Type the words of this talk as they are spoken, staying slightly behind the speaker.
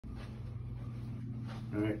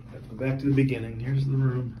All right, let's go back to the beginning. Here's the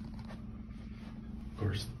room. Of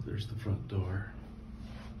course, there's the front door.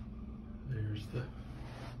 There's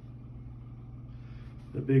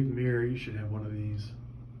the big mirror. You should have one of these.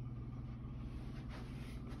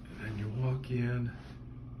 And then you walk in.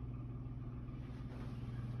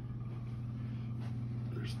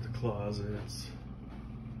 There's the closets.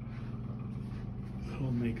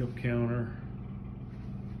 Little makeup counter.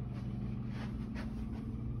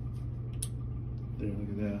 There, look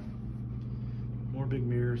at that. More big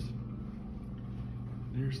mirrors.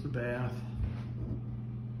 There's the bath.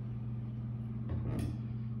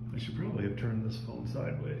 I should probably have turned this phone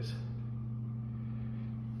sideways.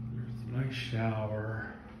 There's a nice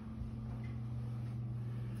shower.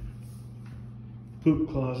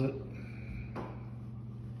 Poop closet.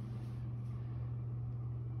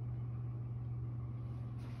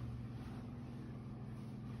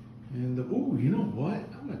 And ooh, you know what?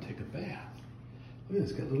 I'm gonna take a bath. Look at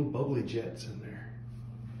this, got little bubbly jets in there.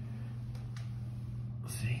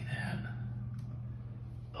 See that?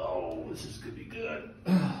 Oh, this is gonna be good.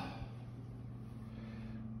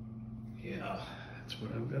 Yeah, that's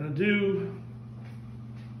what I'm gonna do.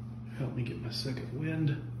 Help me get my second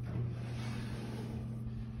wind.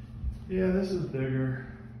 Yeah, this is bigger.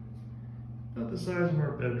 About the size of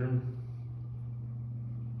our bedroom.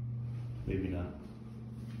 Maybe not.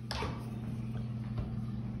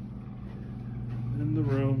 In the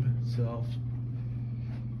room itself,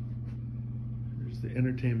 there's the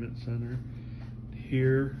entertainment center.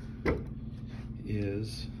 Here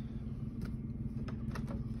is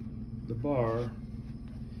the bar.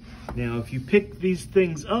 Now, if you pick these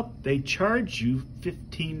things up, they charge you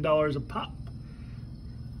 $15 a pop.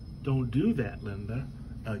 Don't do that, Linda,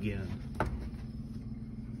 again.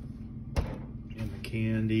 And the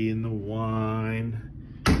candy and the wine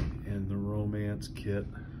and the romance kit.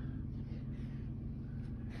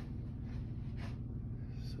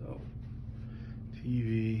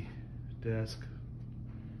 TV, desk.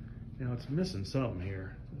 Now it's missing something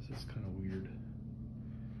here. This is kind of weird.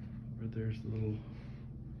 But there's the little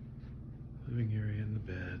living area and the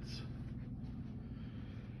beds.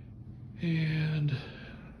 And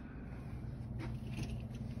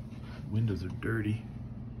windows are dirty.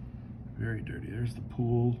 Very dirty. There's the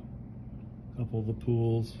pool. A couple of the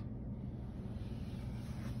pools.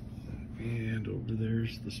 And over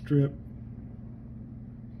there's the strip.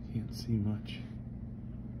 Can't see much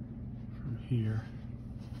from here.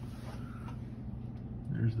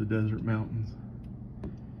 There's the desert mountains.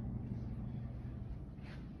 And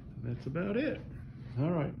that's about it.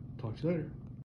 All right, talk to you later.